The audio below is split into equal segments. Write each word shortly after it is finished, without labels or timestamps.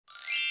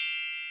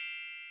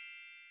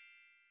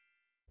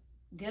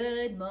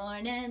Good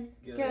morning.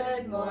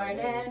 Good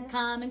morning.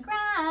 Common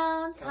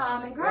ground.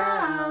 Common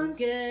ground.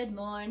 Good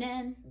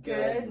morning.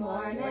 Good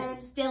morning. We're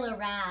still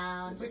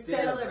around. We're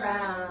still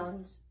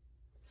around.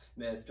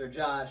 Mr.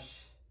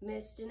 Josh.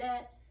 Miss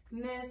Jeanette.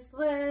 Miss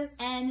Liz.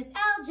 And Miss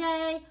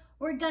LJ.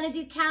 We're gonna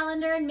do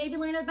calendar and maybe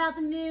learn about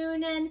the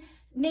moon and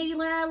maybe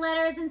learn our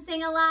letters and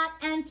sing a lot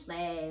and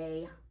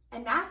play.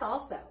 And math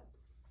also.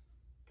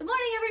 Good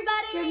morning,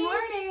 everybody. Good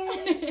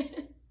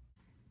morning.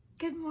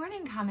 Good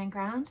morning, Common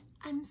Ground.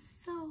 I'm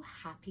so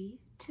happy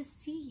to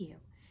see you.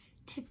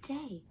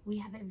 Today, we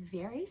have a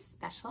very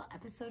special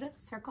episode of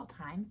Circle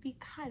Time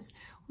because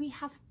we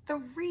have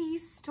 3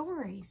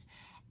 stories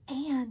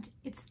and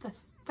it's the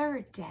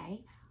 3rd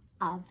day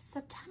of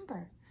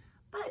September.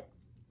 But,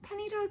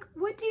 Penny Dog,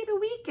 what day of the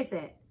week is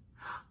it?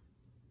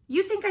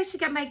 You think I should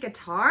get my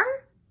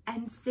guitar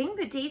and sing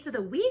the days of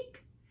the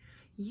week?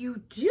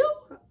 You do?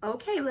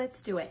 Okay,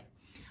 let's do it.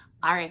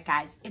 All right,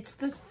 guys, it's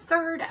the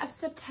 3rd of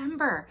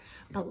September,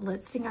 but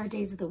let's sing our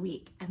days of the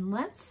week and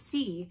let's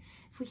see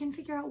if we can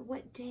figure out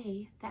what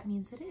day that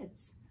means it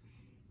is.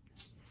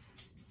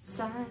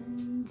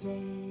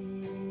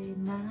 Sunday,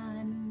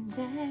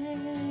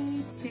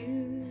 Monday,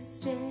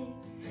 Tuesday,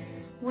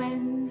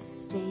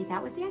 Wednesday,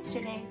 that was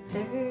yesterday,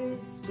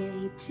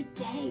 Thursday,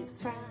 today,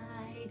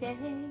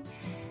 Friday,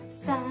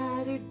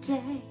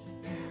 Saturday,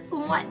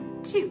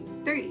 1, 2,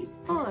 3,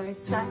 4,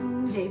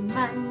 Sunday,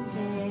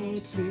 Monday,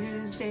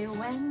 Tuesday,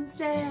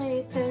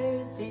 Wednesday,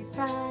 Thursday,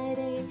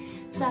 Friday,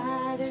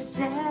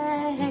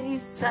 Saturday,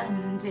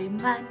 Sunday,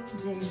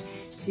 Monday,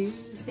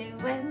 Tuesday,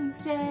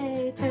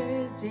 Wednesday,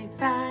 Thursday,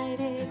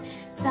 Friday,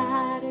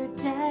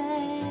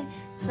 Saturday,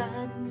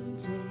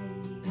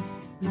 Sunday,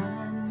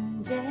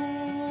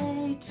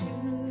 Monday,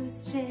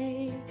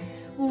 Tuesday,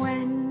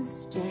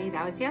 Wednesday,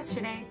 that was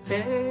yesterday,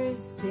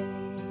 Thursday,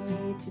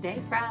 today,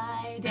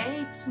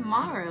 Friday,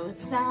 tomorrow,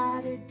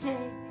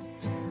 Saturday,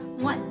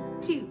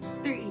 1, 2,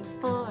 3,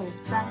 4,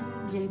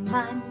 Sunday,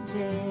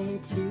 Monday,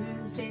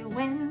 Tuesday,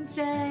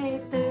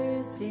 Wednesday,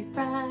 Thursday,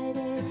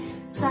 Friday,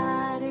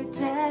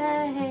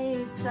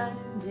 Saturday,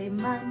 Sunday,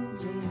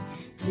 Monday,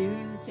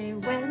 Tuesday,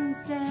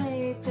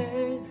 Wednesday,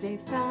 Thursday,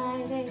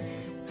 Friday,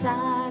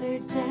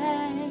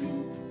 Saturday.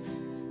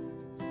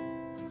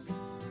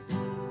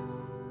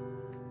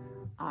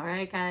 All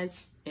right, guys,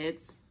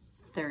 it's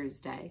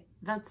Thursday.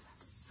 That's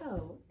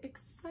so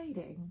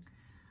exciting.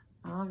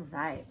 All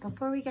right,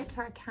 before we get to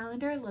our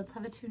calendar, let's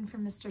have a tune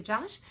from Mr.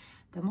 Josh.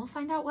 Then we'll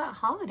find out what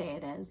holiday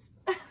it is.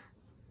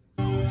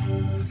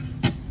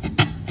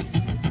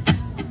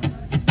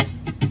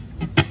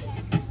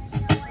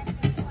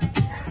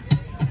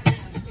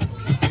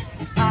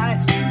 I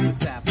see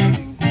what's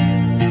happening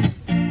here.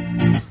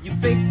 You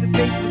face to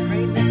face with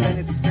greatness and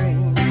it's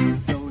strange.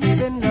 Don't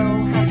even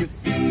know how you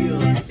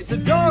feel. It's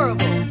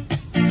adorable,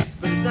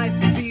 but it's nice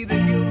to see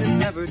that humans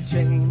never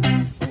change.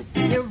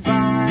 Open your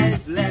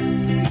eyes,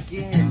 let's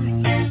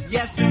begin.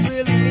 Yes, it's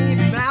really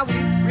neat. Now we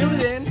reel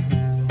it in.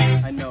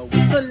 I know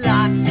it's a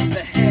lot,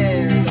 the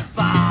hair, the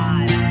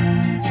bod.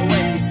 But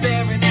when you're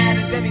staring at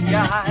a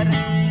demigod,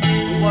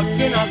 what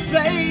can I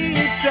say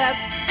except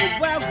you're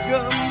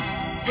welcome?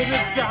 For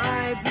the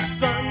tides, the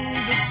sun,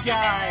 the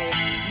sky.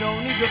 No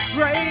need to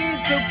pray,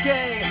 it's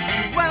okay.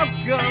 You're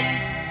welcome.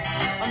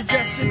 I'm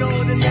just an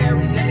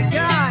ordinary little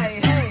guy.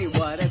 Hey,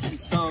 what has two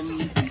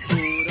thumbs and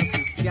pulled up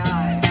the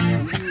sky?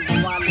 And you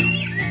know I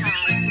look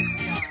high in the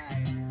sky.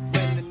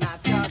 When the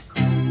nights got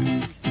cool,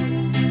 you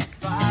still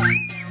fire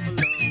down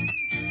below.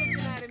 You looking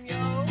at him,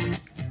 yo?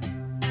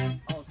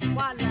 Also,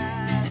 I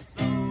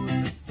lasso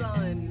the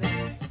sun.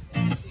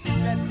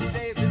 Spend 2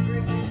 days and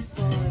bring me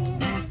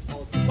fun.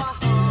 Also, I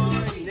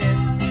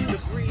harness the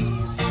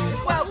breeze.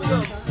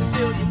 Welcome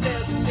till you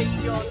take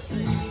your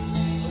tree.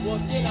 What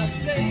can I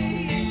say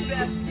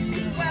except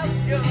you're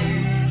welcome?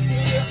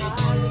 Here I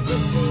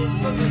look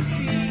from the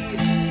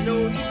sea. No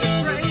need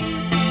to pray,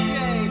 it's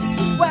okay.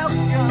 You're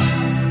welcome.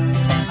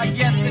 I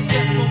guess it's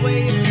just the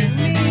way it can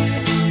be.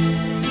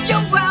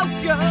 You're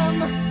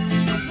welcome.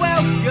 You're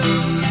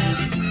welcome.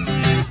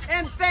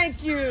 And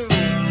thank you.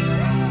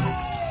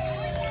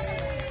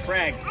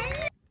 Craig.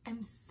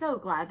 I'm so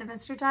glad that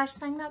Mr. Josh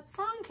sang that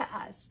song to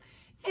us.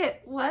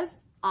 It was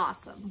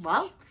awesome.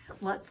 Well,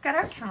 let's get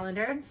our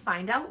calendar and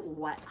find out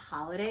what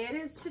holiday it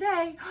is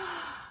today.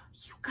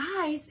 You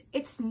guys,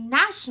 it's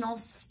National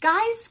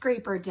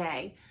Skyscraper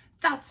Day.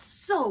 That's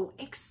so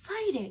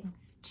exciting.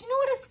 Do you know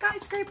what a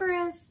skyscraper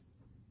is?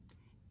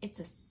 It's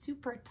a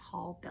super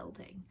tall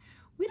building.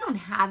 We don't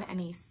have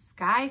any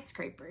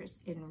skyscrapers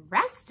in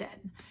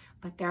Reston,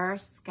 but there are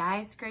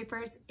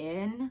skyscrapers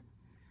in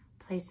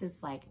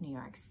places like New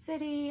York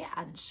City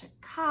and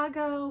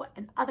Chicago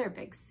and other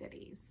big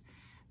cities.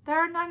 There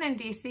are none in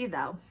DC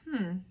though.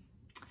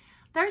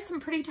 There are some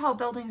pretty tall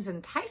buildings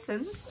in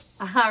Tyson's.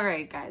 All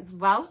right, guys.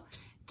 Well,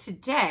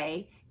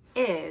 today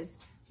is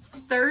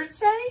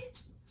Thursday,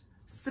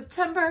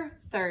 September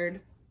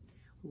 3rd.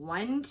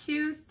 1,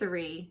 2,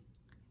 3.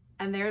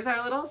 And there's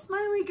our little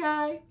smiley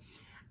guy.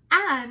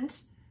 And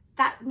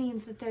that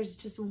means that there's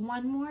just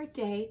one more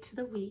day to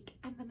the week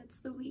and then it's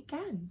the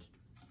weekend.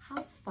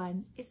 How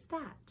fun is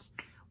that?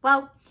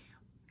 Well,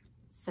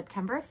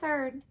 September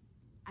 3rd,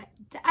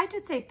 I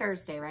did say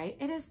Thursday, right?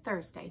 It is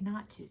Thursday,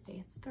 not Tuesday.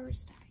 It's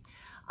Thursday.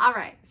 All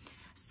right.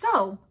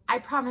 So I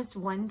promised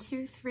 1,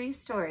 2, 3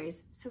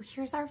 stories. So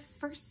here's our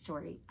first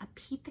story, a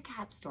Pete the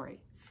Cat story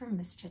from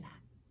Miss Jeanette.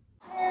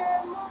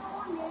 Good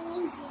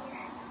morning,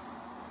 dear.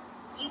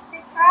 Pete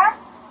the cat,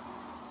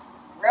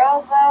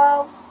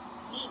 Robo,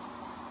 Pete.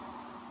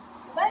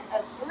 What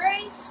a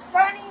great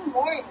sunny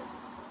morning.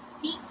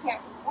 Pete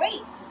can't wait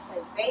to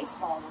play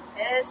baseball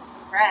with his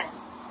friends.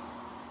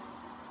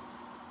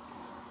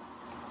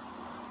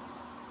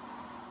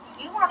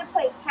 Do you want to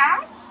play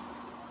catch?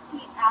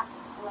 Pete asks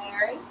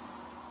Larry.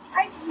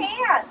 I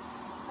can't,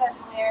 says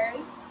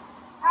Larry.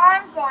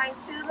 I'm going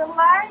to the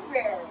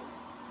library.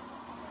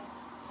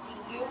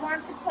 Do you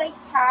want to play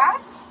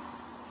catch?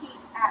 Pete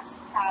asks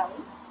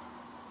Callie.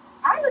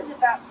 I was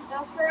about to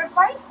go for a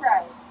bike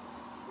ride.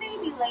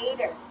 Maybe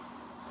later,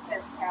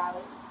 says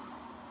Callie.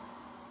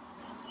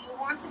 Do you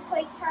want to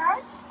play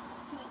catch?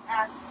 Pete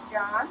asks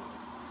John.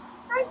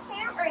 I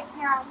can't right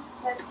now,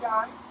 says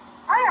John.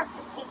 I have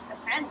to paint the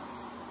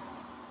fence.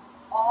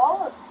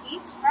 All of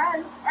Pete's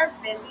friends are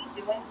busy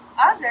doing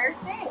other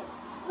things.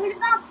 What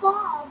about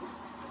Bob?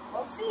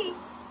 We'll see.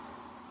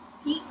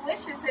 Pete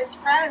wishes his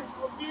friends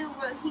will do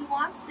what he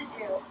wants to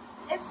do.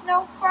 It's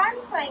no fun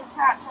playing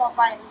catch all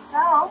by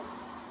himself.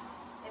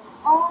 If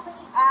only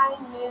I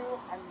knew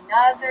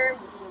another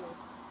meaning,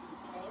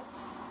 he thinks.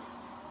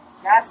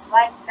 Just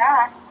like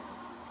that,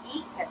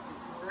 Pete gets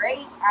a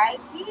great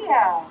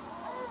idea.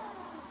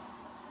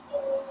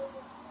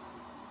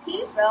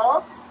 Pete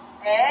builds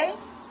a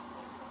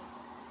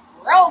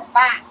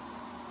robot.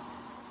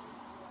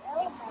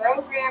 He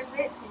programs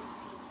it to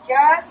be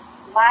just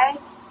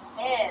like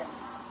him.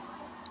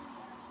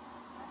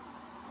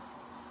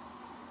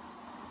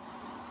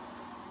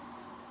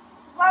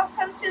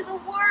 Welcome to the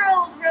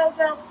world,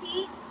 Robo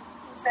Pete,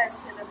 he says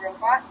to the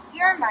robot.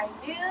 You're my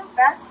new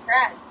best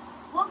friend.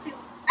 We'll do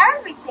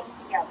everything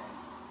together.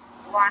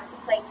 Want to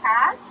play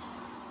catch?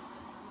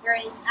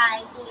 Great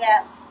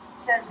idea,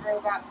 says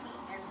Robot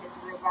Pete in his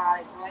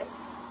robotic voice.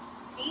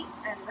 Pete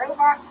and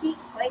Robot Pete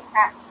play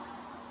catch.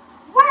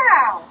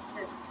 Wow,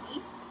 says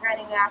Pete,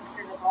 running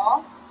after the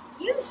ball.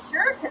 You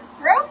sure can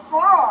throw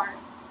far.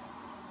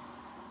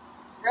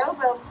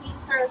 Robo Pete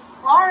throws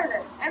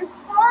farther and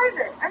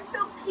farther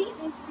until Pete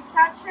needs to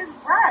catch his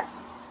breath.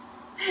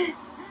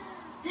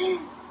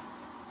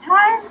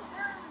 Time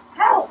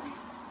out,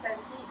 says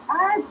Pete.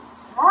 I'm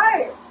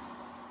tired.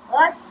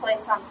 Let's play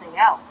something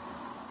else.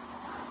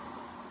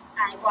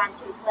 I want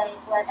to play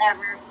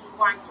whatever you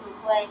want to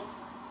play,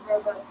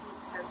 Robo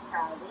Pete says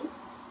proudly.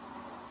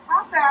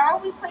 How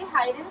about we play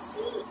hide and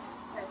seek,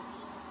 says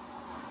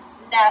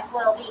Pete. That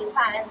will be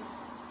fun,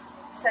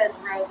 says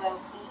Robo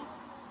Pete.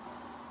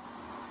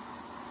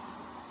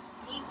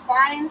 Pete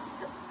finds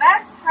the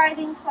best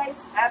hiding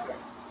place ever.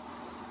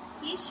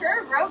 He's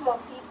sure Robo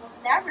Pete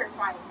will never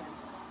find him.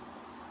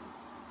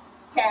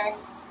 10,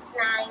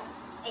 9,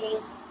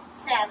 8,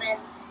 7,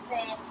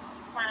 6,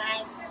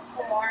 5,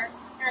 4,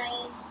 3,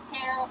 2,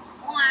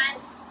 1,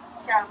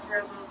 shouts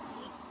Robo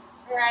Pete.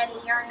 Ready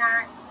or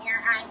not,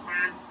 here I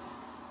come.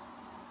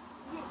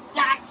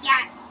 Gotcha,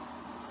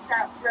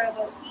 shouts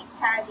Robo Pete,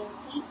 tagging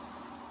Pete.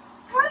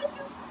 How did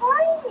you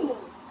find me?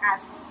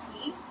 Asks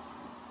Pete.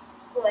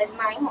 With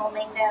my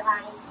homing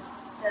device,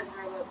 says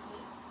Robo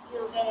Pete.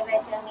 You gave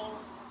it to me.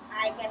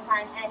 I can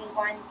find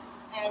anyone,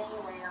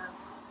 anywhere.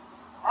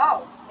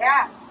 Oh,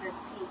 yeah, says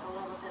Pete, a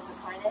little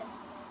disappointed.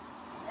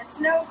 It's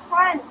no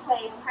fun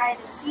playing hide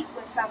and seek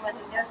with someone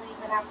who doesn't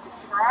even have to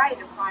try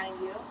to find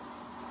you.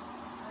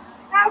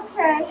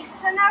 Okay,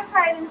 enough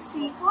hide and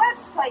seek.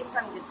 Let's play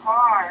some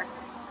guitar.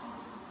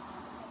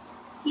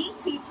 Pete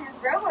teaches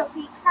Robo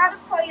Pete how to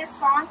play a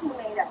song he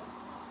made up.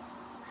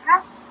 You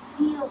have to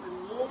feel the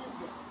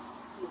music,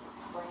 Pete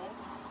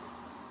explains.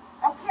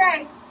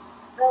 Okay,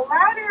 the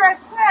louder I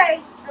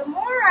play, the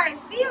more I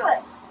feel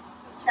it,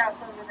 he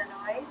shouts over the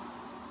noise.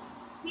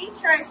 Pete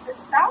tries to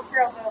stop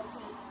Robo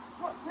Pete,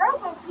 but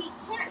Robo Pete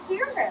can't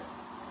hear him.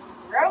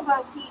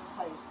 Robo Pete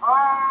plays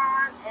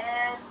on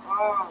and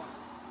on.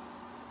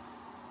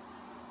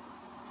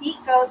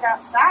 Pete goes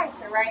outside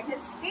to ride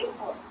his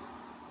skateboard.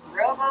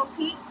 Robo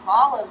Pete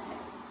follows him.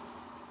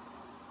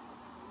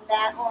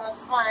 That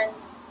looks fun,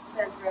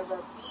 says Robo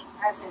Pete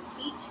as his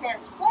feet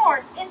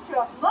transform into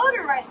a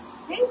motorized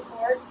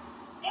skateboard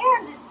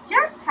and a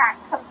jetpack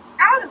comes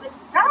out of his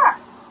back.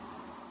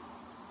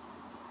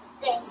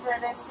 Thanks for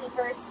the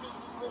super speedy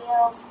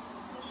wheels,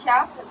 he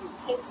shouts as he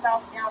takes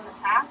off down the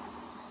path.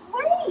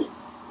 Wait,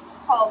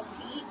 calls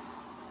Pete.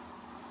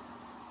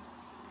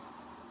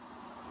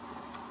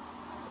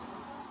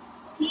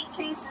 Pete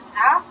chases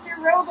after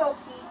Robo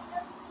Pete.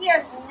 He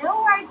has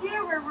no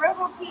idea where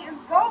Robo Pete is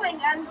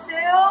going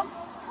until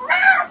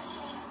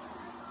crash!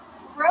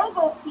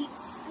 Robo Pete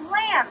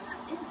slams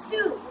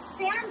into the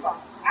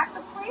sandbox at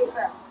the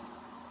playground.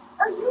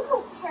 Are you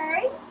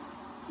okay?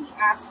 He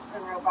asks the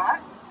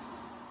robot.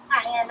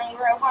 I am a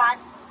robot.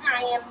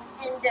 I am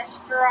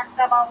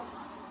indestructible,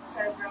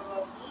 says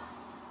Robo Pete.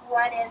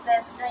 What is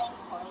the string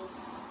points?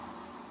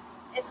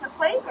 It's a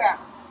playground,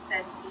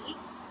 says Pete.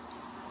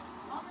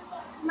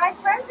 My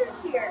friends are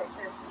here,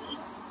 says Pete.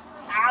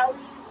 Callie,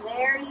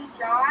 Larry,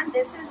 John,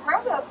 this is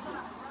Robo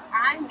Pete.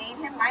 I made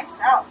him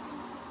myself.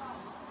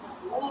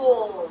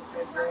 Cool,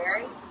 says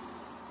Larry.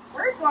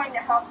 We're going to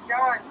help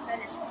John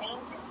finish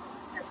painting,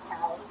 says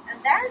Callie, and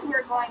then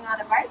we're going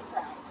on a bike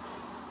ride.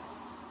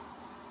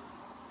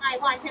 I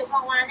want to go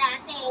on that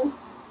thing,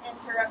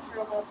 interrupts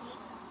Robo Pete.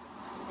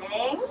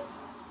 Thing?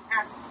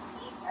 Asks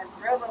Pete as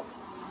Robo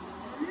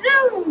Pete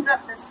zooms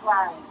up the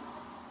slide.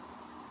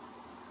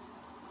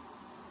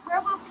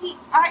 Robo Pete,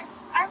 I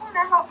want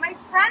to help my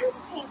friends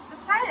paint the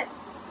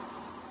fence.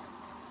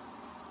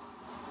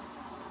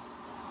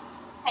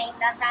 Paint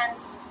the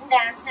fence?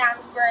 That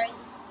sounds great,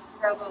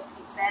 Robo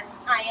Pete says.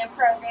 I am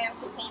programmed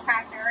to paint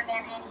faster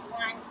than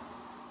anyone.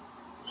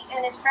 Pete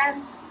and his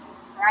friends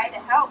try to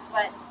help,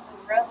 but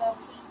Robo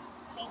Pete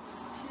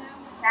paints too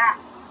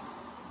fast.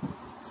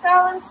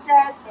 So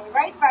instead, they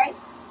ride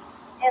bikes,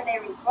 and they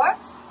read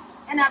books,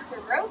 and after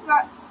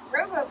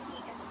Robo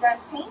Pete is done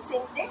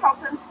painting, they help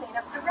him clean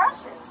up the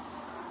brushes.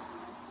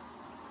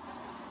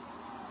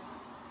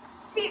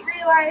 Pete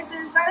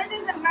realizes that it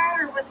doesn't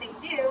matter what they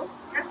do,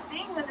 just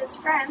being with his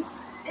friends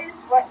is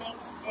what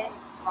makes it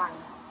fun.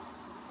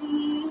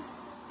 The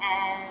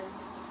end.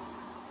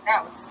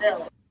 That was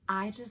silly.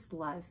 I just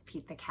love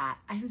Pete the Cat.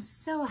 I'm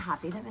so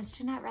happy that Miss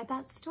Jeanette read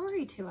that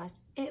story to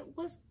us. It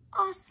was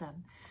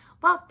awesome.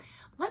 Well,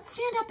 let's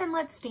stand up and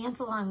let's dance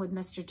along with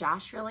Mr.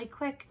 Josh really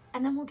quick,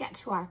 and then we'll get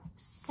to our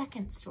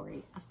second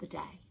story of the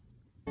day.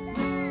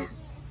 The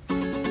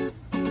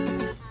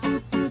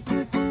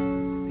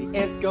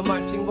ants go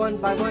marching one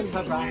by one,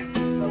 hurrah,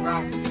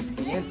 hurrah.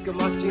 The ants go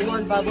marching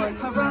one by one,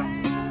 hurrah,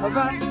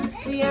 hurrah.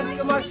 The ants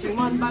go marching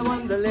one by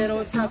one, the little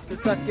ones have to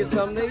suck his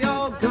thumb. They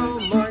all go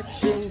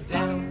marching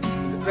down to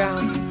the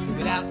ground to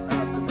get out of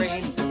the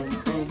rain. Boom,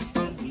 boom,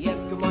 boom. The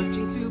ants go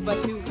marching two by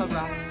two,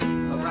 hurrah,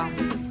 hurrah.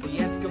 The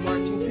ants go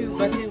marching two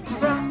by two,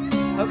 hurrah,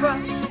 hurrah.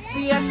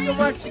 The ants go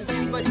marching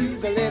two by two,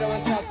 the little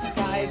ones have to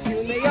tie a shoe.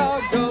 And they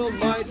all go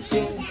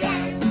marching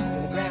down to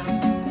the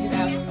ground to get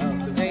out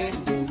of the rain.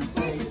 Boom,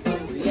 boom,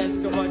 boom. The ants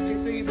go marching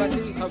three by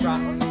three, hurrah,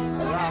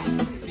 hurrah.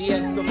 The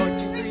ants go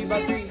marching three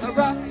by three,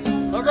 hurrah,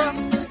 hurrah.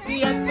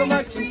 The ants go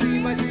marching three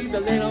by three, the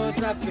little ones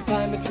have to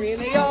climb a tree,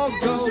 and they all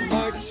go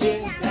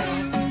marching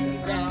down to the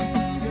ground to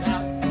get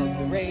out of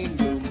the rain.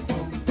 Boom,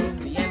 boom, boom.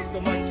 The ants go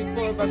marching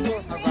four by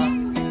four, hurrah,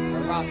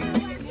 hurrah.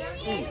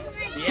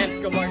 The ants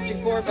go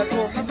marching four by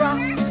four, hurrah,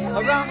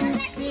 hurrah.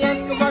 The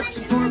ants go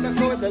marching four by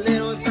four, the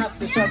little ones have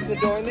to shut the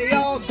door, and they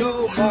all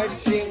go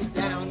marching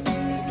down to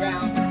the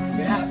ground to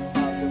get out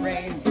of the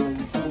rain. Boom,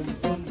 boom,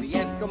 boom. The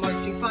ants go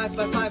marching five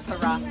by five,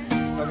 hurrah,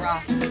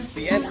 hurrah.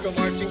 The ants go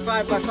marching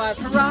five by five,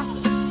 hurrah,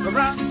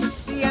 hurrah.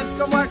 The ants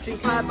go marching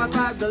five by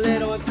five, the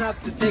little ones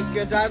have to take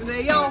a drive, and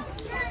they all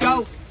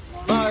go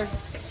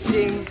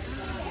marching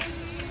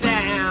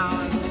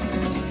down.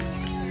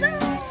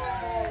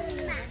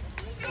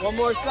 One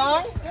more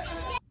song?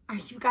 Are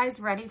you guys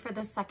ready for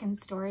the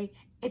second story?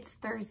 It's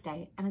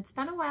Thursday, and it's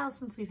been a while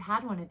since we've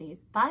had one of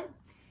these, but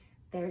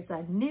there's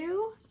a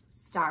new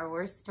Star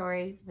Wars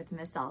story with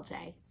Miss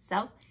LJ.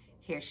 So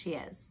here she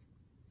is.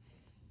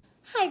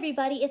 Hi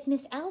everybody, it's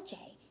Miss LJ,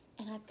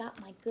 and I've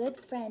got my good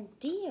friend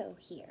Dio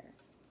here.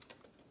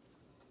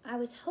 I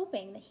was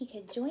hoping that he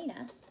could join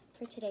us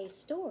for today's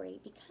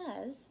story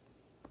because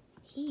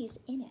he's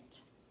in it.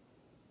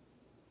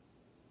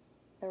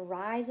 The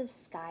Rise of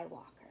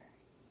Skywalker.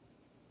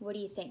 What do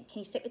you think?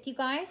 Can he sit with you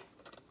guys?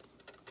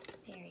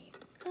 There you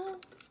go.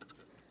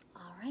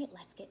 All right,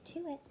 let's get to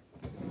it.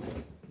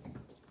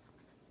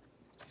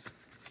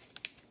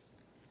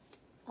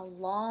 A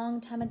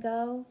long time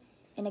ago,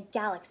 in a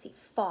galaxy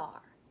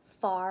far,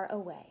 far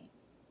away,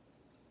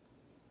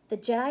 the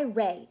Jedi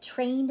Rey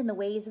trained in the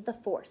ways of the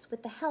Force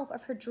with the help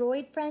of her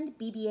droid friend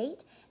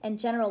BB-8 and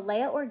General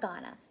Leia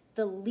Organa,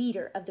 the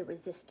leader of the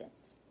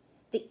Resistance.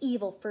 The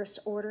evil First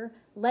Order,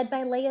 led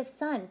by Leia's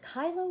son,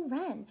 Kylo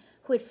Ren,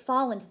 who had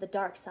fallen to the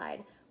dark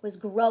side, was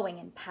growing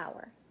in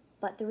power,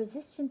 but the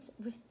Resistance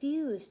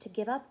refused to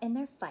give up in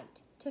their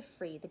fight to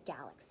free the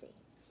galaxy.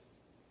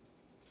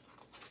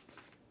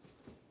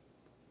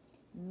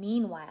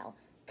 Meanwhile,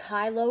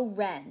 Kylo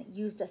Ren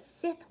used a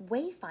Sith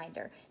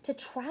wayfinder to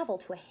travel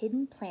to a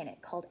hidden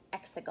planet called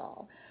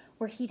Exegol,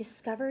 where he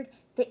discovered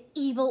the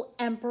evil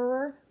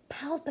Emperor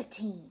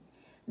Palpatine.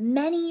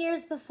 Many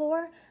years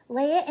before,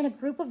 Leia and a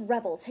group of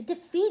rebels had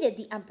defeated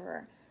the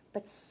Emperor,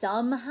 but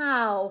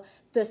somehow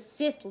the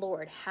Sith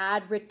Lord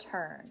had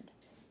returned.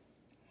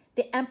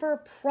 The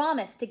Emperor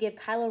promised to give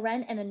Kylo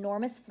Ren an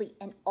enormous fleet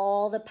and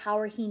all the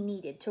power he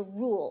needed to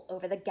rule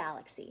over the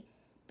galaxy.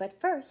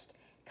 But first,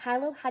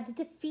 Kylo had to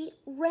defeat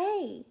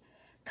Rey.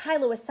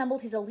 Kylo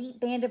assembled his elite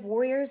band of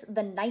warriors,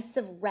 the Knights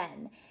of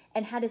Ren,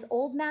 and had his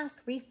old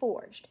mask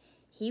reforged.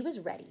 He was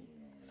ready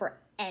for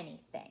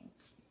anything.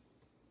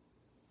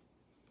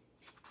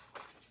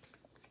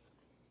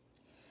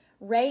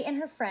 Rey and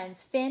her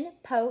friends, Finn,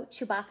 Poe,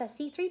 Chewbacca,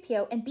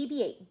 C-3PO, and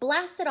BB-8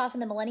 blasted off in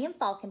the Millennium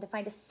Falcon to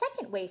find a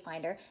second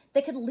wayfinder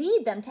that could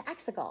lead them to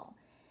Exegol.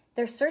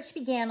 Their search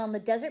began on the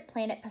desert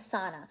planet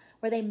Pisana,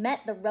 where they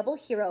met the rebel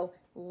hero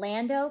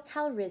Lando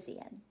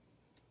Calrissian.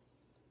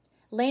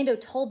 Lando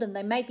told them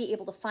they might be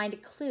able to find a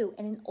clue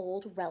in an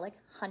old relic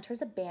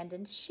hunter's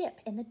abandoned ship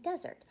in the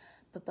desert.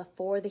 But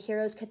before the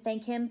heroes could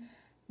thank him,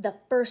 the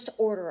First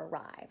Order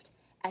arrived.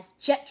 As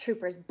jet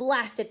troopers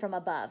blasted from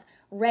above,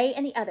 Rey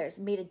and the others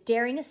made a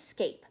daring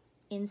escape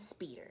in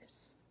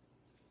speeders.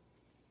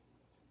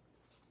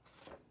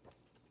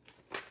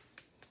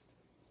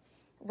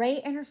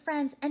 Rey and her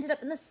friends ended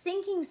up in the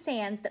sinking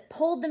sands that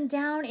pulled them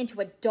down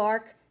into a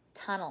dark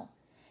tunnel.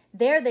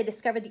 There they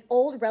discovered the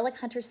old relic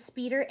hunter's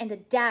speeder and a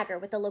dagger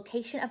with the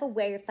location of a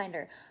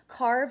wayfinder,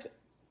 carved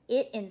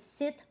it in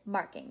Sith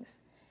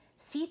markings.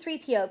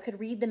 C-3PO could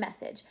read the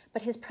message,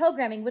 but his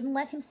programming wouldn't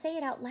let him say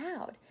it out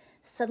loud.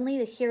 Suddenly,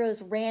 the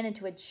heroes ran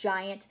into a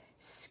giant,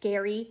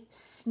 scary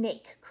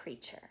snake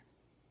creature.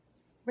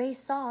 Rey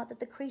saw that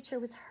the creature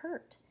was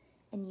hurt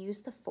and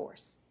used the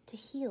Force to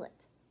heal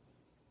it.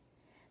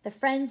 The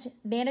friends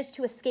managed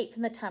to escape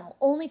from the tunnel,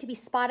 only to be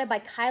spotted by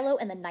Kylo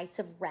and the Knights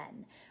of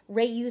Ren.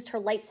 Rey used her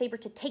lightsaber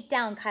to take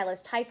down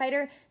Kylo's TIE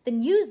fighter,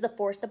 then used the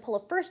Force to pull a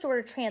First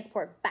Order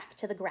transport back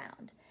to the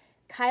ground.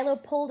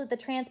 Kylo pulled at the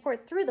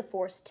transport through the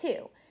Force,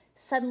 too.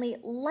 Suddenly,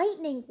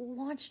 lightning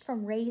launched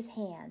from Rey's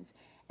hands,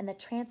 and the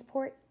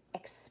transport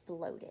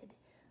exploded.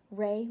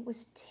 Rey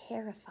was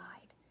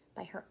terrified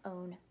by her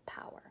own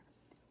power.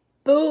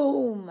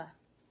 Boom!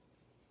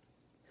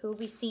 Who have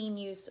we seen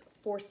use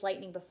Force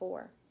lightning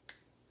before?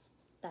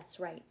 That's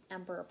right,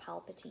 Emperor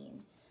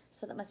Palpatine.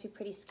 So that must be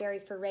pretty scary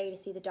for Rey to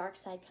see the dark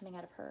side coming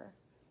out of her.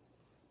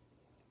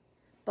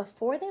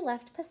 Before they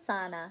left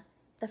Pisana,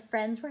 the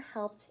friends were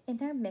helped in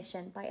their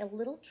mission by a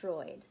little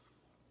droid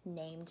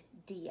named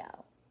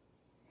Dio.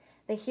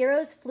 The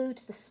heroes flew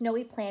to the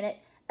snowy planet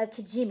of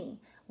Kijimi,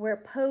 where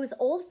Poe's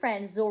old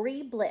friend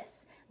Zori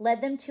Bliss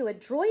led them to a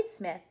droid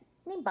smith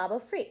named Bobo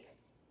Freak.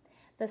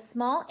 The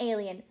small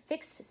alien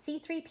fixed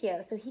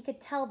C-3PO so he could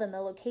tell them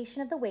the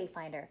location of the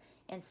Wayfinder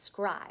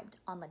inscribed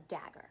on the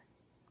dagger.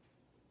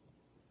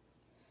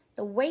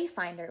 The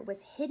Wayfinder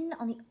was hidden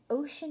on the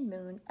ocean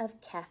moon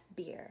of Kef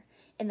Bir,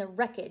 in the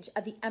wreckage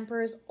of the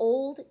Emperor's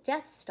old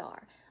Death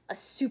Star, a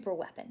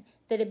superweapon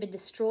that had been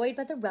destroyed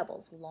by the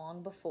rebels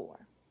long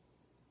before.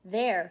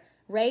 There,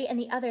 Rey and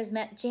the others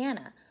met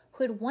Janna,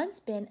 who had once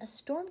been a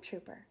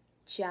stormtrooper,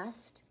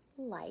 just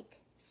like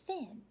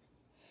Finn.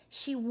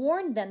 She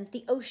warned them that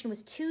the ocean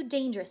was too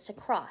dangerous to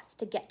cross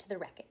to get to the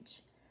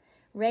wreckage.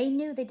 Rey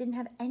knew they didn't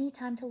have any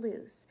time to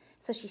lose,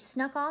 so she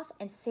snuck off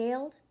and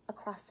sailed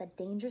across the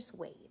dangerous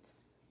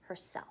waves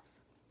herself.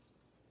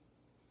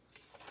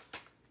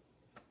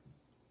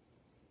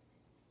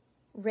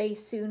 Rey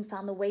soon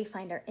found the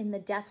Wayfinder in the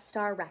Death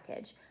Star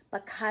wreckage,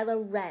 but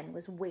Kylo Ren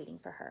was waiting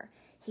for her.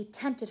 He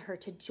tempted her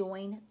to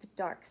join the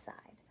dark side.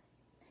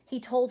 He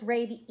told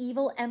Rey the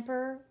evil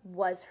Emperor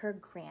was her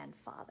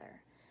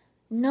grandfather.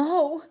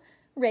 No,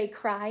 Rey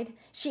cried.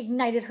 She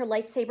ignited her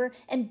lightsaber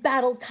and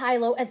battled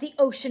Kylo as the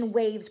ocean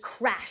waves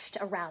crashed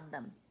around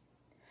them.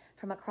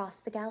 From across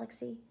the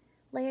galaxy,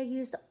 Leia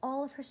used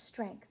all of her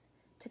strength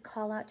to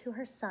call out to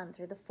her son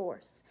through the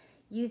Force,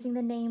 using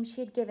the name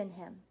she had given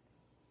him,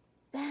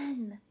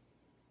 Ben.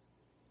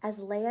 As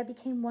Leia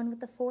became one with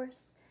the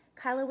Force,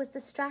 Kylo was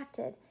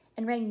distracted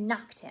and Rey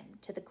knocked him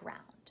to the ground.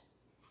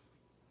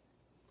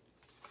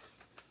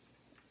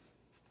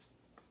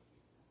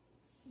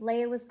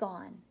 Leia was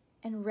gone,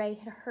 and Rey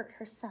had hurt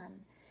her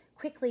son.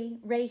 Quickly,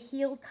 Rey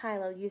healed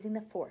Kylo using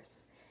the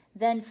Force,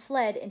 then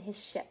fled in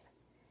his ship.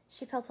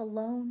 She felt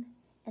alone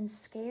and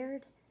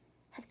scared.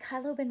 Had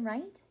Kylo been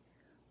right?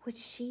 Would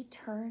she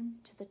turn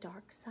to the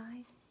dark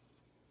side?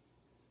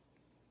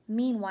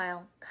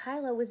 Meanwhile,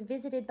 Kylo was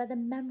visited by the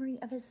memory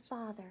of his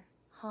father,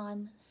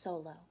 Han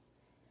Solo.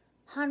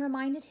 Han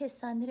reminded his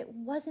son that it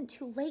wasn't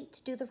too late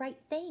to do the right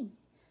thing.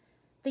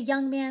 The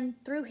young man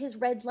threw his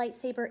red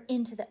lightsaber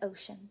into the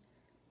ocean.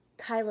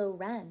 Kylo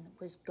Ren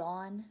was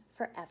gone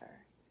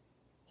forever.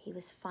 He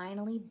was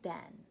finally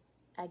Ben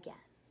again.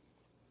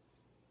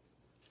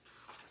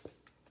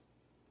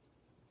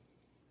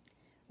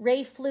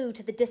 Rey flew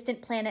to the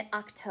distant planet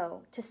Ahch-To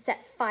to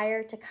set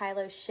fire to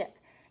Kylo's ship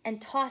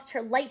and tossed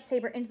her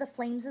lightsaber into the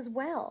flames as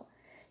well.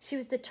 She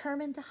was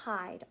determined to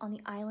hide on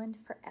the island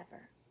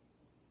forever.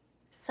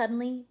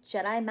 Suddenly,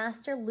 Jedi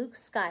Master Luke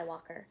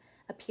Skywalker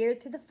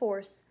appeared through the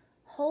Force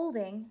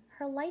holding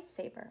her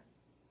lightsaber.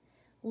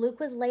 Luke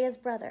was Leia's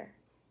brother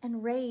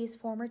and Rey's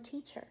former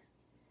teacher.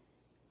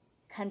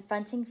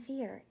 Confronting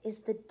fear is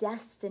the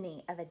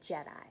destiny of a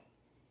Jedi,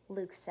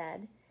 Luke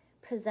said,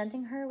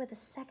 presenting her with a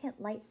second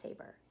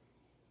lightsaber,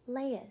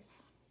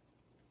 Leia's.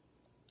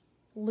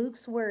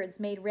 Luke's words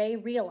made Rey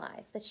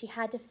realize that she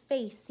had to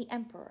face the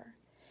Emperor.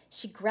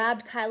 She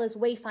grabbed Kylo's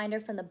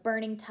Wayfinder from the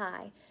burning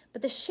tie,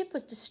 but the ship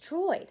was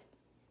destroyed.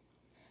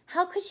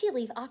 How could she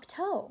leave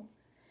Ahch-To?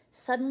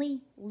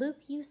 Suddenly, Luke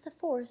used the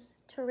Force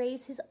to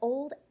raise his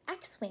old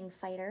X-Wing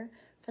fighter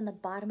from the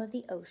bottom of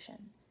the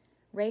ocean.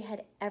 Ray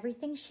had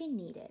everything she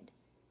needed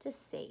to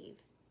save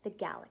the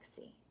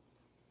galaxy.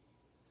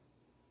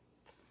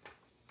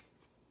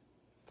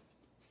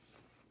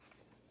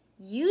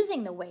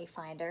 Using the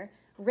Wayfinder,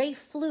 Ray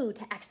flew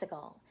to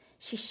Exegol.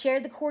 She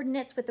shared the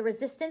coordinates with the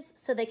Resistance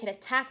so they could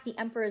attack the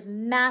Emperor's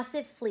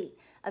massive fleet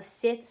of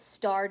Sith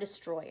Star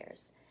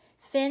Destroyers.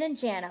 Finn and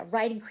Janna,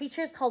 riding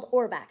creatures called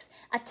Orbaks,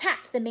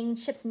 attacked the main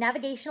ship's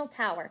navigational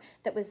tower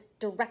that was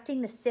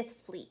directing the Sith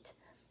fleet.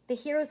 The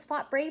heroes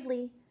fought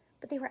bravely,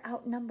 but they were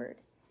outnumbered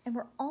and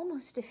were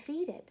almost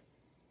defeated.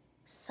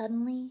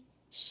 Suddenly,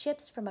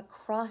 ships from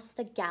across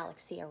the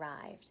galaxy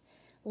arrived.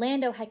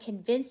 Lando had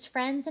convinced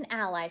friends and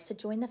allies to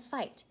join the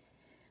fight.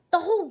 "The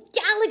whole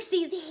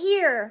galaxy's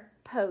here!"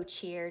 Poe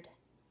cheered.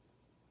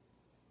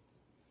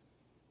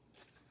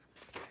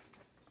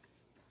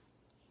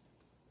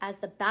 As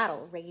the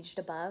battle raged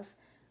above,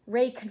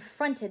 Rey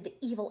confronted the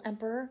evil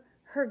Emperor,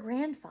 her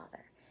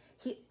grandfather.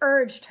 He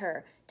urged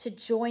her to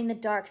join the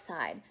dark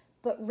side,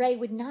 but Rey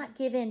would not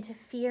give in to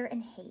fear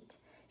and hate.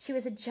 She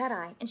was a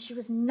Jedi, and she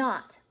was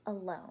not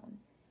alone.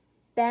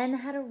 Ben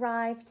had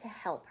arrived to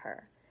help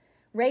her.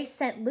 Rey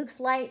sent Luke's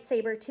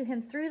lightsaber to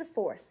him through the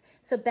Force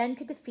so Ben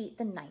could defeat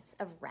the Knights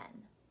of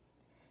Ren.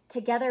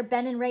 Together,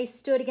 Ben and Rey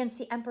stood against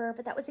the Emperor,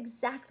 but that was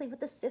exactly what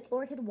the Sith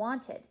Lord had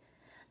wanted.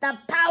 "The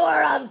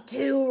power of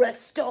two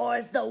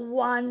restores the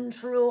one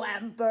true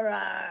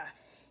Emperor,"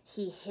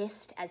 he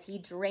hissed as he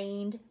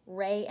drained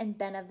Rey and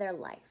Ben of their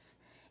life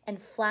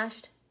and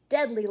flashed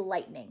deadly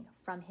lightning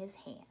from his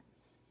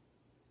hands.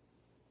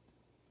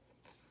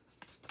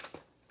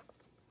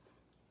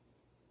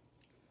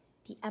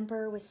 The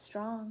Emperor was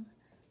strong,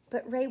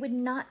 but Rey would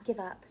not give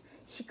up.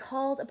 She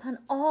called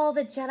upon all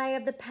the Jedi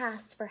of the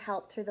past for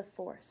help through the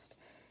Force.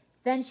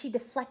 Then she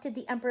deflected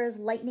the Emperor's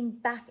lightning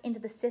back into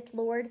the Sith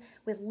Lord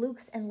with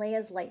Luke's and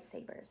Leia's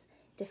lightsabers,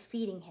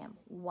 defeating him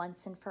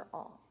once and for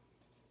all.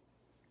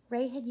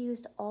 Rey had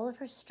used all of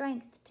her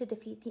strength to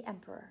defeat the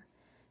Emperor,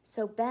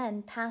 so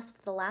Ben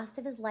passed the last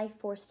of his life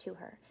force to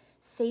her,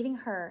 saving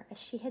her as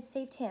she had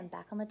saved him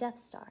back on the Death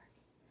Star.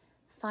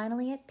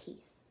 Finally at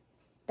peace,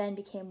 Ben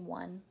became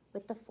one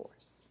with the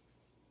Force.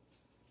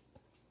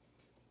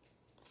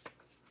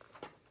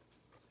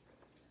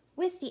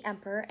 With the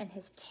Emperor and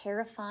his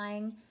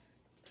terrifying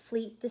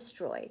fleet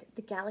destroyed,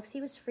 the galaxy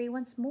was free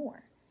once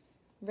more.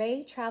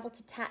 Rey traveled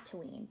to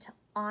Tatooine to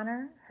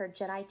honor her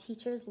Jedi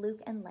teachers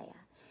Luke and Leia.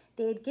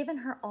 They had given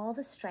her all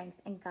the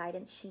strength and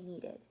guidance she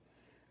needed.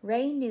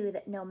 Rey knew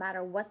that no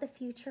matter what the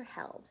future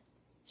held,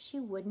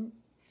 she wouldn't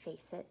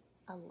face it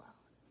alone.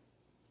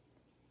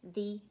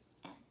 The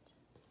end.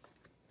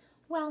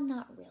 Well,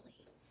 not really.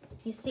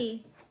 You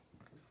see,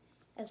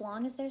 as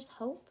long as there's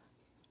hope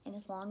and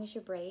as long as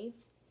you're brave,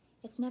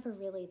 it's never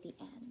really the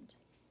end.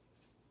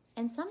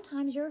 And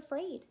sometimes you're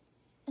afraid,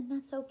 and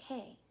that's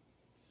okay.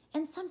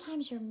 And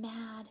sometimes you're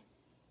mad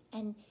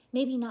and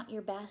maybe not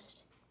your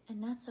best,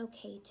 and that's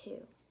okay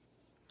too.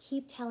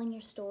 Keep telling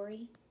your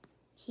story,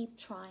 keep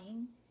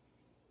trying,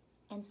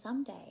 and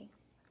someday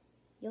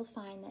you'll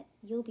find that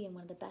you'll be in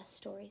one of the best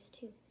stories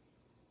too.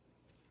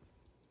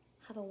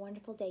 Have a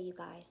wonderful day, you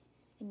guys,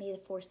 and may the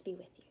Force be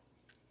with you.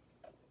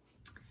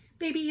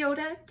 Baby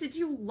Yoda, did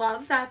you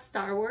love that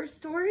Star Wars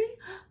story?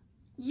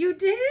 You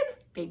did?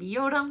 Baby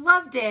Yoda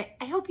loved it.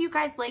 I hope you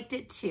guys liked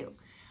it too.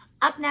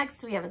 Up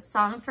next, we have a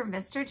song from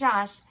Mr.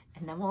 Josh,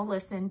 and then we'll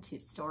listen to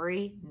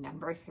story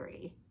number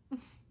 3.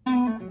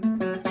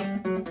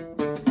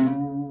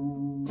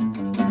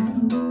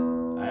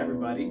 Hi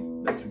everybody,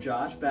 Mr.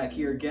 Josh back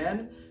here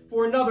again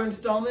for another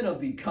installment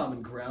of the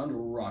Common Ground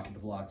Rocket the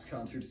Blocks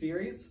concert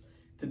series.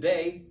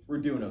 Today, we're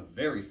doing a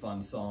very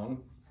fun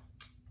song.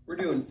 We're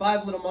doing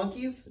 5 Little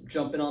Monkeys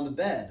Jumping on the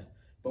Bed,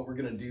 but we're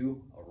gonna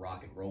do a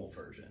rock and roll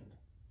version.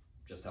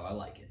 Just how I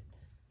like it.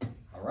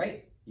 All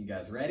right, you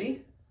guys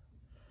ready?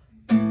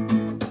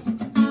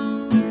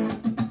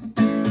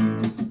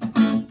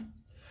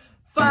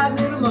 5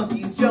 little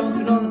monkeys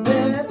jumping on the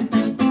bed.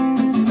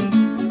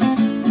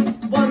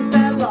 One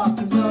fell off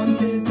and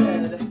bumped his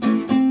head.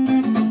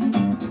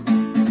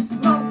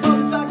 Mom called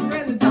the doctor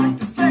and the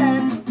doctor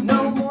said,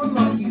 no more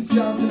monkeys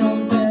jumping on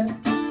the bed.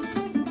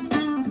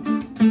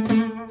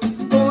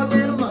 4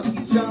 little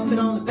monkeys jumping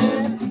on the bed.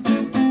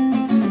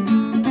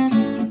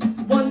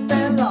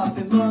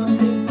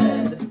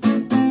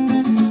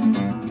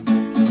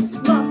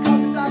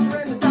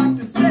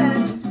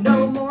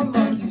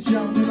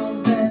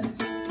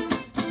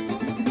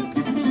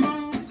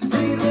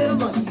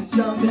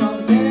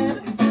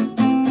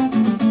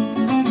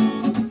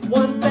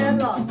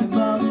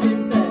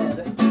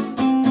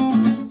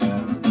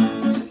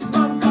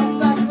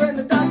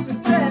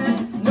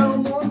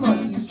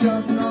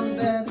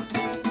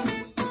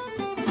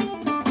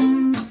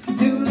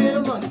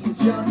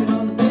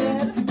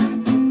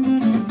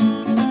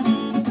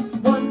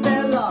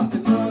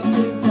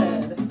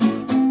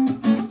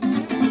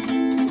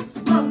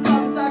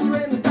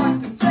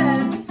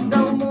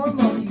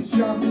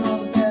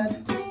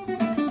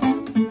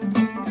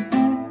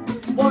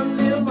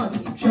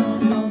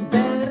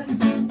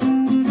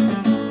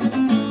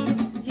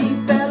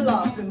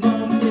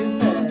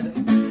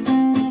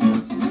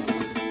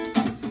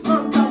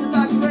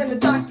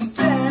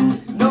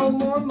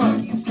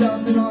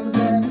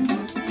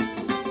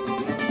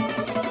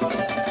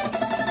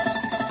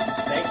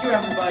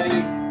 everybody.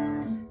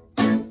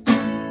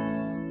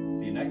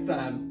 See you next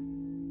time.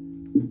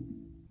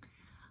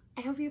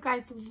 I hope you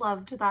guys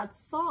loved that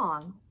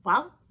song.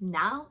 Well,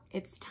 now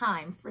it's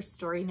time for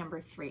story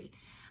number 3.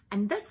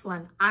 And this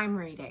one I'm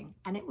reading,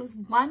 and it was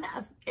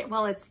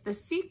it's the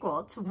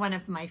sequel to one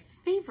of my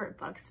favorite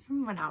books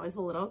from when I was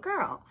a little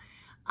girl.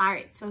 All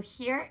right, so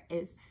here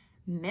is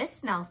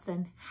Miss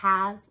Nelson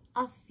Has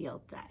a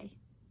Field Day.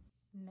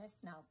 Miss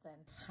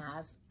Nelson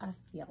Has a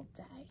Field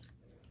Day.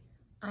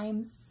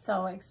 I'm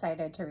so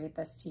excited to read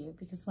this to you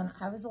because when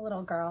I was a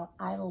little girl,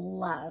 I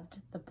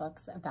loved the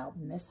books about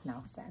Miss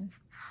Nelson.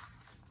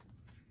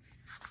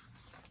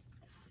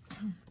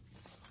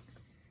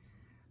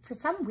 For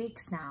some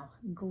weeks now,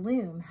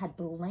 gloom had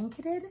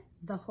blanketed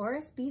the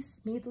Horace B.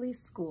 Smedley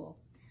School.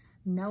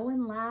 No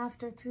one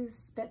laughed or threw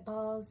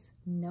spitballs.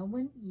 No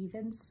one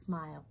even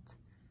smiled.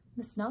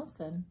 Miss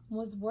Nelson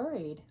was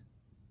worried.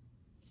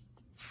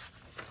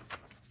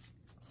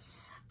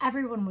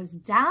 Everyone was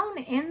down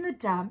in the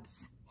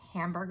dumps.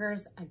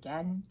 Hamburgers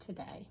again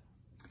today.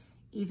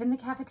 Even the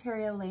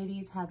cafeteria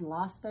ladies had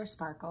lost their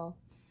sparkle.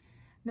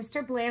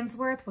 Mr.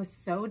 Blandsworth was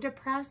so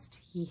depressed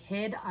he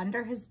hid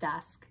under his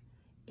desk.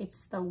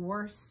 It's the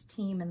worst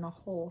team in the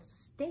whole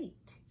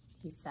state,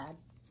 he said.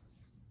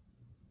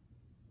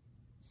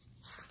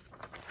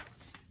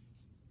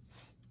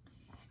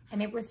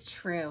 And it was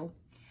true.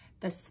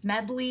 The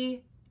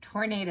Smedley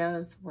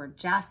Tornadoes were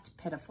just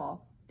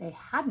pitiful. They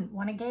hadn't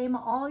won a game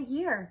all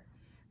year.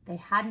 They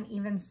hadn't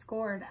even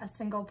scored a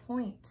single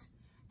point.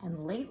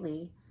 And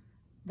lately,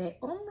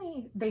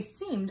 they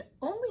seemed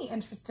only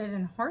interested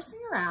in horsing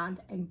around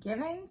and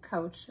giving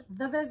Coach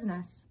the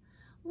business.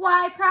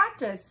 Why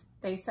practice?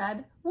 They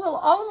said. We'll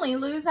only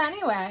lose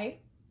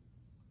anyway.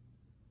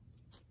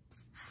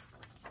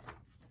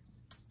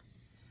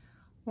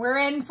 We're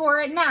in for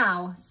it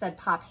now, said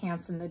Pop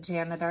Hansen, the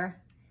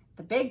janitor.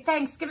 The big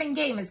Thanksgiving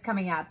game is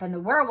coming up, and the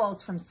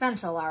werewolves from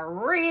Central are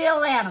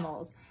real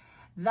animals.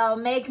 They'll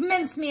make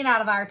mincemeat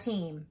out of our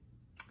team.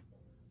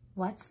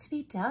 What's to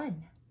be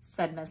done?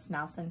 Said Miss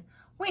Nelson.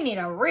 We need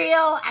a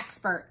real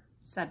expert,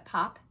 said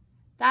Pop.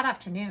 That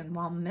afternoon,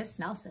 while Miss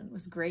Nelson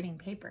was grading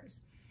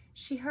papers,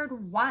 she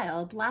heard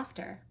wild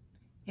laughter.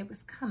 It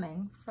was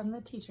coming from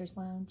the teacher's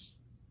lounge.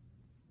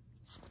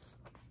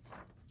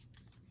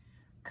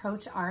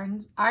 Coach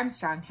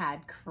Armstrong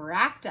had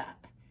cracked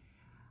up.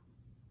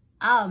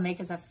 I'll make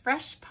us a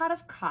fresh pot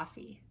of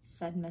coffee,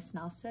 said Miss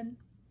Nelson.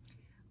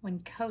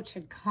 When Coach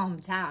had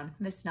calmed down,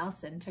 Miss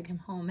Nelson took him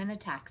home in a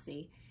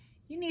taxi.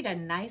 You need a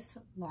nice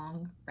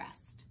long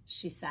rest,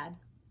 she said.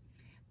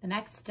 The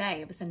next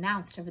day, it was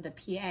announced over the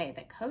PA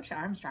that Coach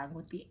Armstrong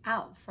would be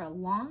out for a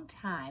long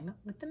time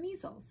with the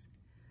measles.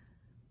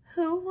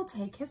 Who will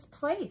take his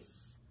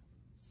place?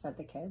 Said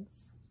the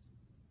kids.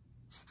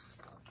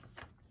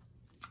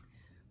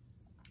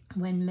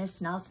 When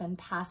Miss Nelson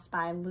passed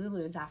by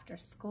Lulu's after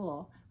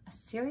school, a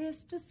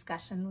serious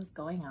discussion was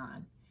going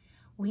on.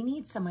 We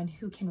need someone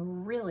who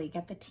can really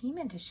get the team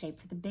into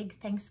shape for the big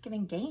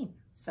Thanksgiving game,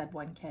 said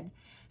one kid.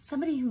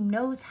 Somebody who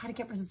knows how to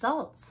get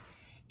results.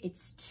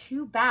 It's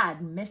too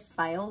bad Miss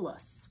Viola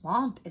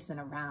Swamp isn't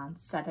around,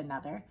 said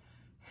another.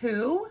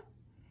 Who?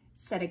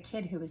 Said a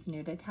kid who was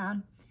new to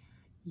town.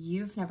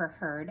 You've never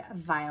heard of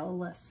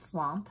Viola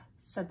Swamp,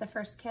 said the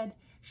first kid.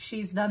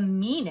 She's the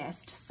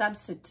meanest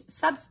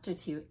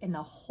substitute in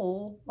the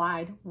whole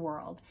wide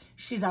world.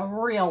 She's a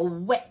real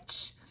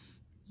witch.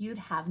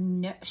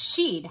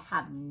 She'd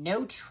have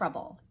no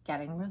trouble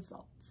getting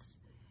results.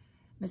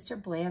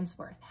 Mr.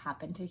 Blandsworth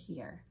happened to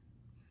hear.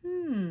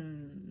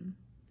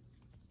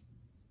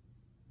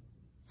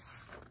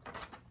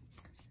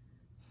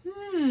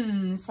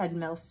 Said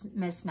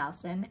Miss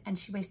Nelson, and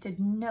she wasted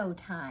no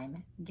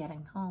time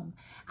getting home.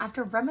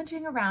 After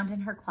rummaging around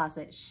in her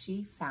closet,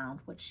 she found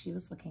what she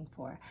was looking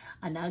for,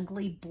 an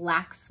ugly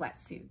black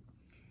sweatsuit.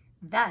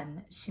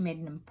 Then she made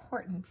an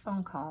important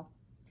phone call.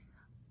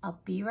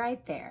 I'll be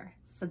right there,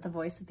 said the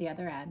voice at the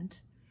other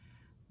end.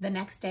 The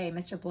next day,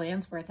 Mr.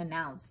 Blandsworth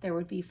announced there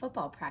would be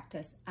football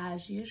practice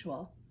as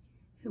usual.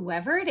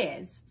 Whoever it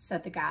is,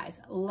 said the guys,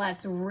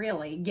 let's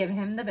really give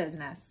him the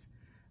business.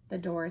 The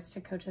doors to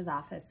Coach's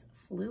office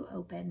flew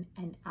open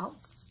and out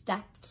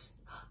stepped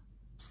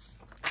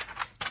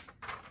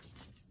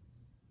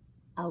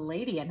a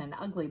lady in an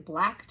ugly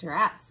black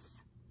dress.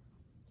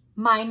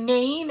 My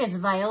name is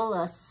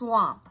Viola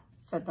Swamp,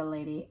 said the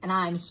lady, and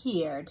I'm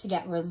here to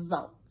get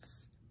results.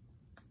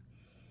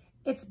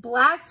 It's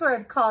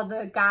Blacksworth, called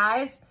the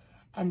guys,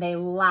 and they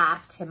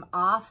laughed him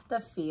off the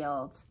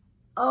field.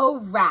 Oh,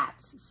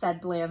 rats, said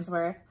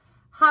Blandsworth.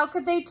 How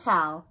could they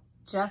tell?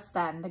 Just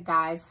then, the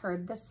guys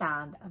heard the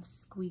sound of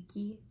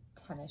squeaky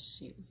tennis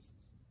shoes.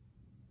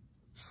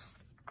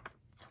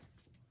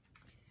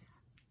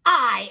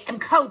 I am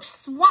Coach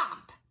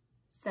Swamp,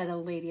 said a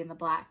lady in the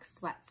black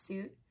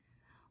sweatsuit.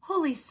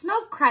 Holy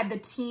smoke, cried the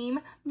team.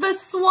 The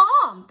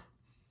Swamp!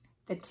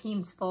 The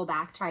team's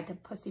fullback tried to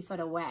pussyfoot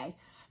away.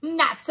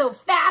 Not so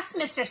fast,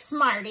 Mr.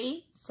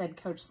 Smarty, said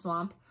Coach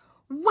Swamp.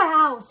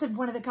 Wow, said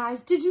one of the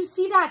guys. Did you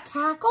see that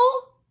tackle?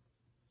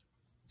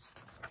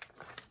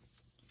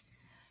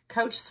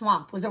 Coach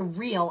Swamp was a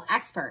real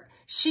expert.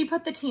 She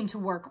put the team to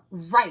work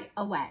right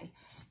away.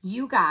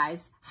 The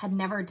guys had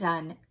never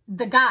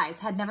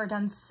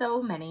done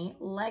so many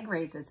leg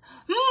raises.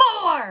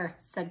 More,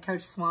 said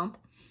Coach Swamp.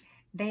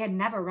 They had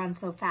never run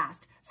so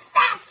fast.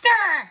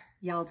 Faster,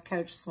 yelled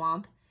Coach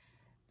Swamp.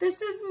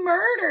 This is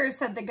murder,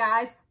 said the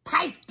guys.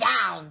 Pipe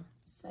down,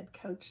 said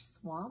Coach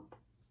Swamp.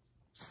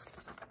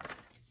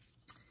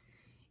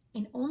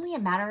 In only a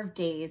matter of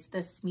days,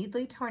 the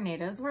Smedley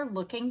Tornadoes were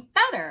looking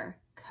better.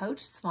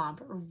 Coach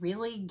Swamp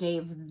really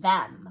gave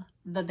them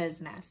the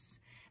business.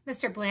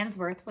 Mr.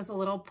 Blandsworth was a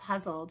little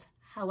puzzled.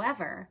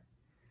 However,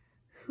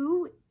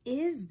 who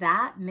is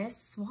that Miss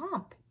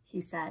Swamp?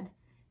 He said.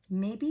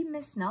 Maybe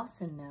Miss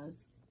Nelson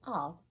knows.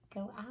 I'll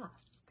go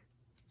ask.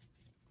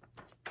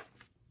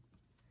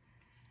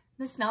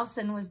 Miss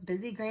Nelson was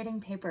busy grading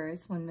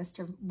papers when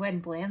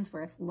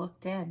Blandsworth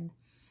looked in.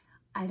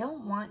 I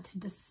don't want to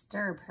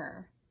disturb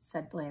her,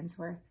 said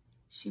Blandsworth.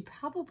 She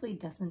probably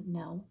doesn't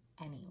know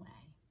anyway.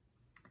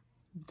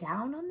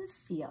 Down on the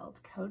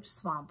field, Coach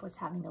Swamp was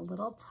having a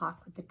little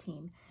talk with the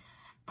team.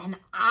 And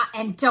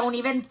don't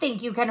even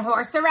think you can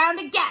horse around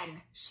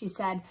again, she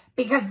said,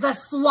 because the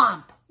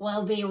swamp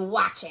will be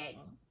watching.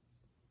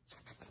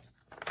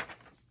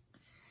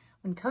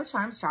 When Coach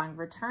Armstrong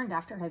returned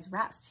after his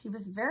rest, he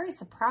was very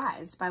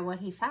surprised by what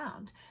he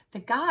found. The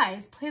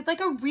guys played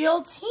like a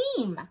real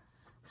team.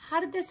 How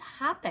did this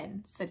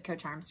happen? Said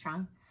Coach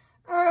Armstrong.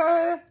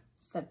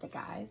 Said the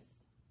guys.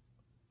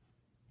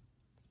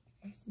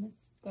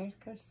 There's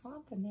Coach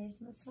Swamp and there's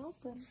Miss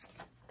Nelson.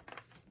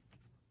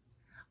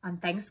 On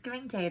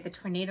Thanksgiving Day, the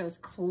Tornadoes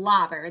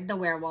clobbered the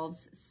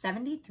Werewolves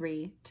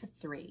 73-3.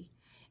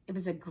 It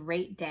was a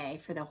great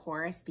day for the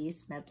Horace B.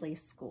 Smedley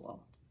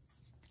School.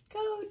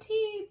 Go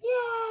team,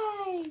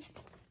 yay!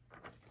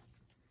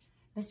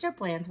 Mr.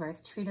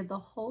 Blandsworth treated the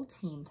whole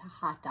team to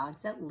hot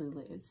dogs at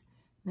Lulu's.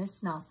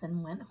 Miss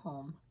Nelson went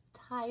home,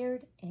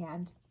 tired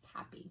and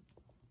happy.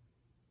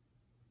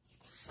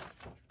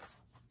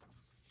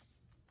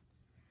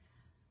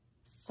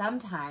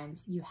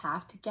 Sometimes you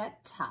have to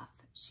get tough,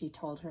 she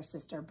told her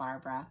sister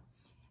Barbara.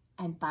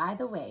 And by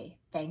the way,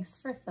 thanks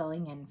for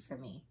filling in for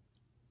me.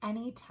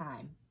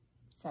 Anytime,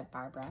 said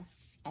Barbara,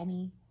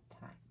 anytime.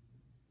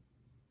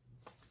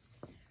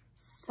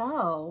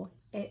 So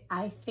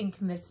I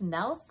think Miss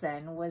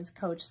Nelson was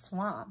Coach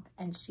Swamp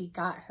and she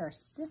got her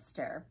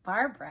sister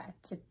Barbara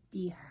to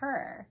be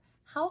her.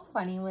 How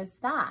funny was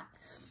that?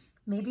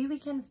 Maybe we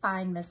can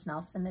find Miss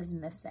Nelson is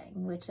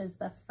Missing, which is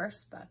the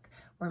first book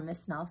where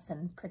Miss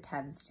Nelson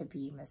pretends to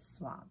be Miss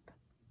Swamp.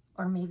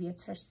 Or maybe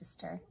it's her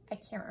sister. I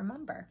can't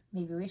remember.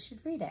 Maybe we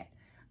should read it.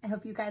 I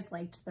hope you guys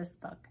liked this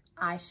book.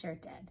 I sure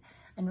did.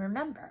 And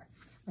remember,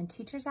 when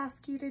teachers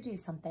ask you to do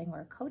something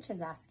or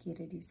coaches ask you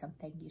to do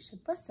something, you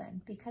should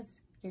listen because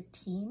your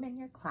team and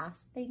your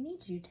class, they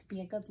need you to be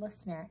a good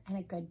listener and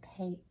a good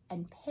pay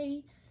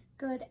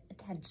good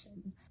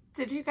attention.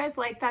 Did you guys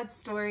like that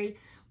story?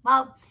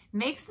 Well,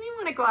 makes me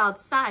want to go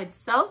outside,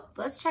 so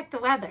let's check the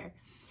weather.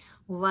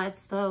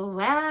 What's the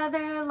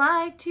weather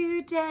like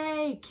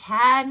today?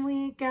 Can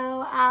we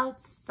go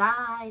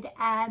outside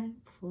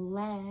and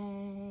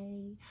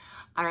play?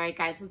 All right,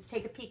 guys, let's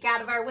take a peek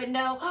out of our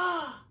window.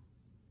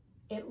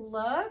 It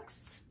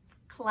looks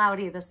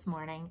cloudy this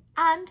morning,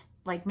 and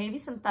like maybe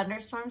some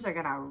thunderstorms are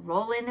gonna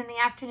roll in the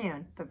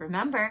afternoon. But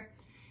remember,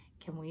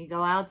 can we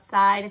go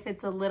outside if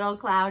it's a little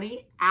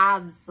cloudy?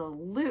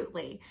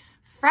 Absolutely.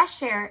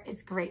 Fresh air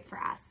is great for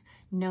us,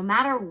 no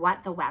matter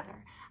what the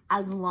weather,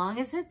 as long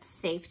as it's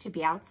safe to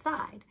be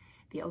outside.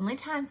 The only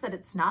times that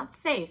it's not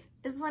safe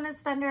is when it's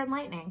thunder and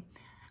lightning,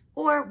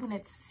 or when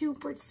it's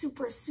super,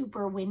 super,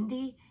 super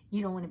windy.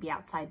 You don't want to be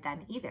outside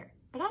then either.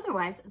 But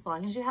otherwise, as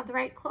long as you have the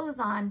right clothes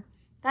on,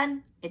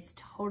 then it's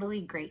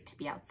totally great to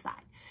be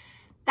outside.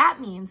 That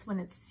means when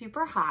it's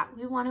super hot,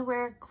 we want to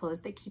wear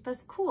clothes that keep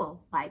us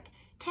cool, like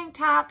tank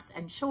tops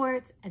and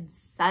shorts and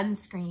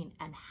sunscreen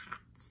and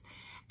hats.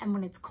 And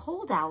when it's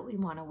cold out, we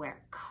want to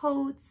wear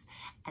coats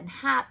and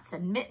hats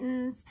and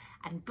mittens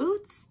and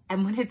boots.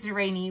 And when it's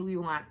rainy, we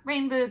want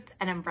rain boots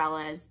and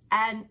umbrellas.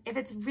 And if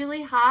it's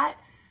really hot,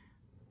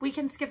 we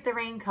can skip the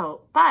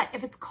raincoat. But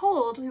if it's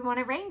cold, we want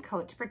a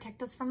raincoat to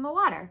protect us from the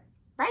water,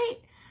 right?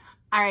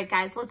 All right,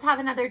 guys, let's have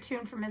another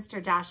tune from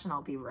Mr. Josh, and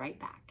I'll be right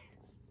back.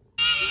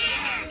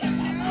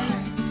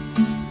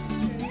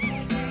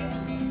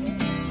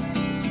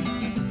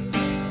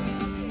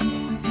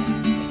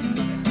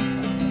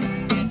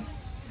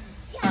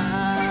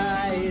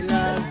 I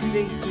love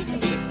Stinky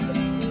Pete.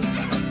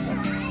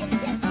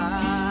 I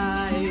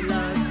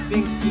love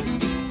Stinky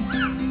Pete.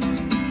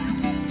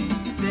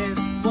 There's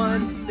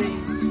one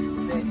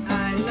thing that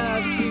I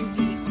love to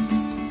eat,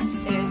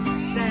 and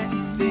that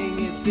thing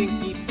is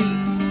Stinky Pete.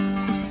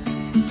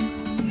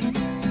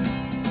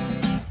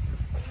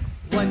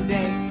 One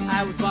day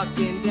I was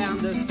walking down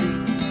the street,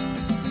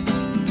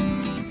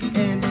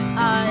 and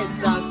I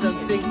saw some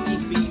Stinky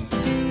Pete.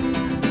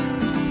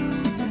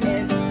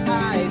 And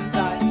I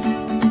thought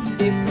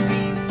it would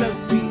be so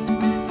sweet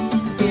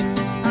if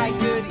I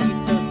could eat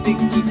those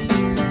Stinky Pete.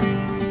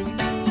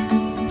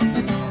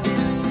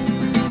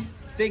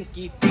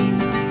 Stinky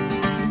feet.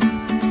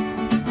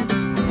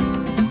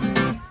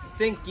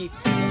 Stinky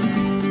feet.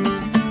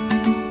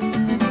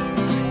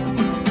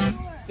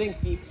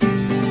 Stinky feet.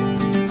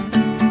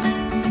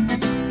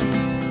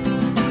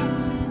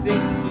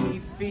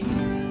 Stinky feet.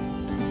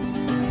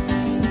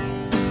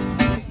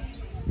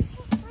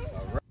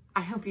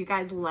 I hope you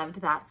guys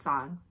loved that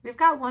song. We've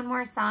got one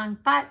more song,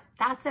 but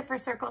that's it for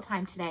Circle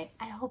Time today.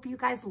 I hope you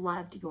guys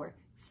loved your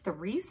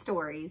 3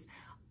 stories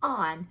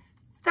on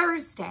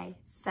Thursday,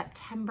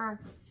 September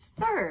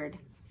 3rd,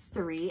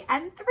 3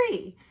 and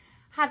 3.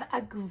 Have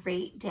a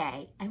great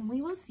day, and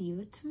we will see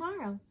you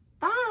tomorrow.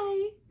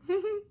 Bye.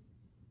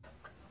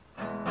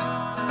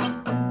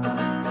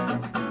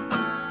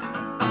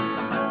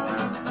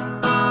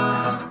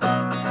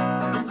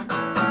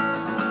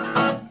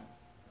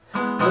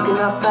 Looking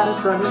up at a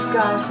sunny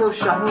sky so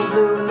shiny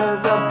blue, and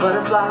there's a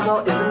butterfly. Well,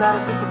 isn't that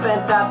a super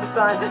fantastic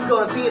sign? It's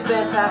gonna be a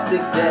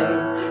fantastic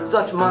day.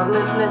 Such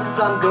marvelousness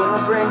I'm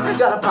gonna bring.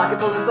 Got a pocket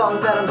full of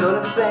songs that I'm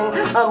gonna sing.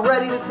 I'm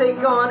ready to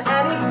take on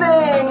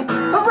anything.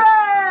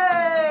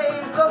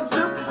 Hooray! Some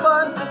super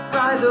fun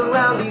surprise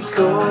around each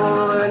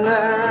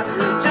corner.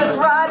 Just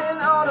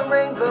riding on a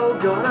rainbow,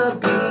 gonna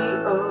be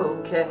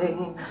okay.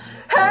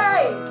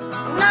 Hey,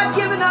 I'm not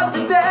giving up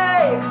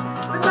today.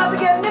 There's nothing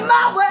getting in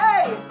my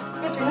way.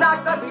 If you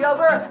knock me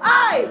over,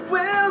 I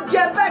will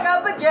get back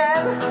up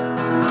again.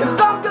 If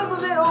something goes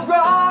a little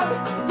wrong,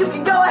 you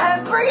can go ahead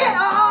and bring it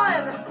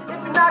on. If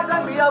you knock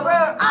me over,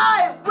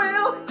 I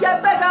will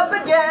get back up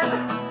again.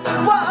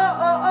 Whoa, oh,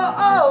 oh, oh,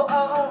 oh,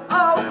 oh,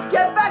 oh,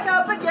 get back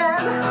up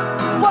again.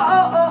 Whoa,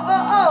 oh, oh,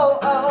 oh, oh,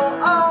 oh,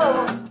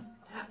 oh.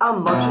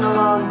 I'm marching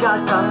along,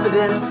 got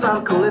confidence.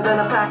 I'm cooler than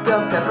a pack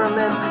of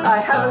peppermints. I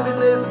haven't been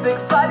this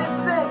excited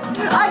since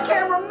I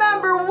can't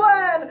remember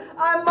when.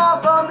 I'm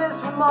off on this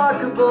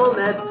remarkable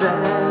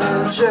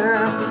adventure.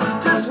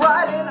 Just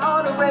riding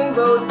on a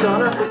rainbow's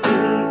gonna be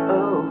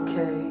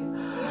okay.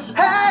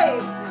 Hey,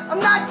 I'm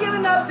not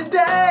giving up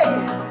today.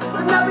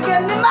 There's nothing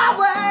getting in my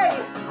way.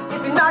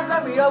 If you knock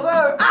me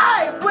over,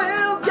 I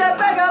will get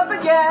back up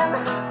again.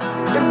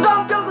 If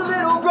something goes a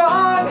little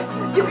wrong,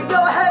 you can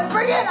go ahead and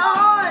bring it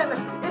on.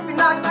 If you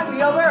knock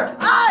me over,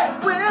 I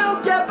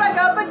will get back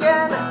up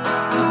again.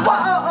 Whoa,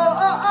 oh,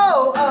 oh,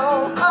 oh,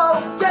 oh,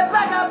 oh, get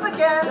back up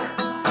again.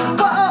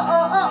 Whoa, oh,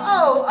 oh,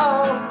 oh,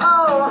 oh,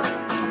 oh,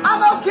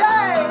 I'm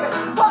okay.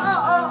 Whoa,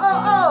 oh, oh,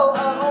 oh,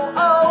 oh,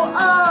 oh,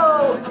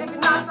 oh. If you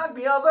knock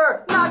me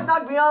over,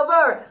 knock me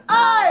over,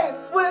 I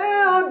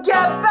will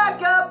get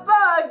back up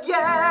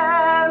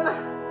again.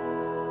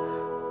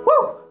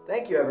 Woo!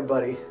 Thank you,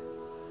 everybody.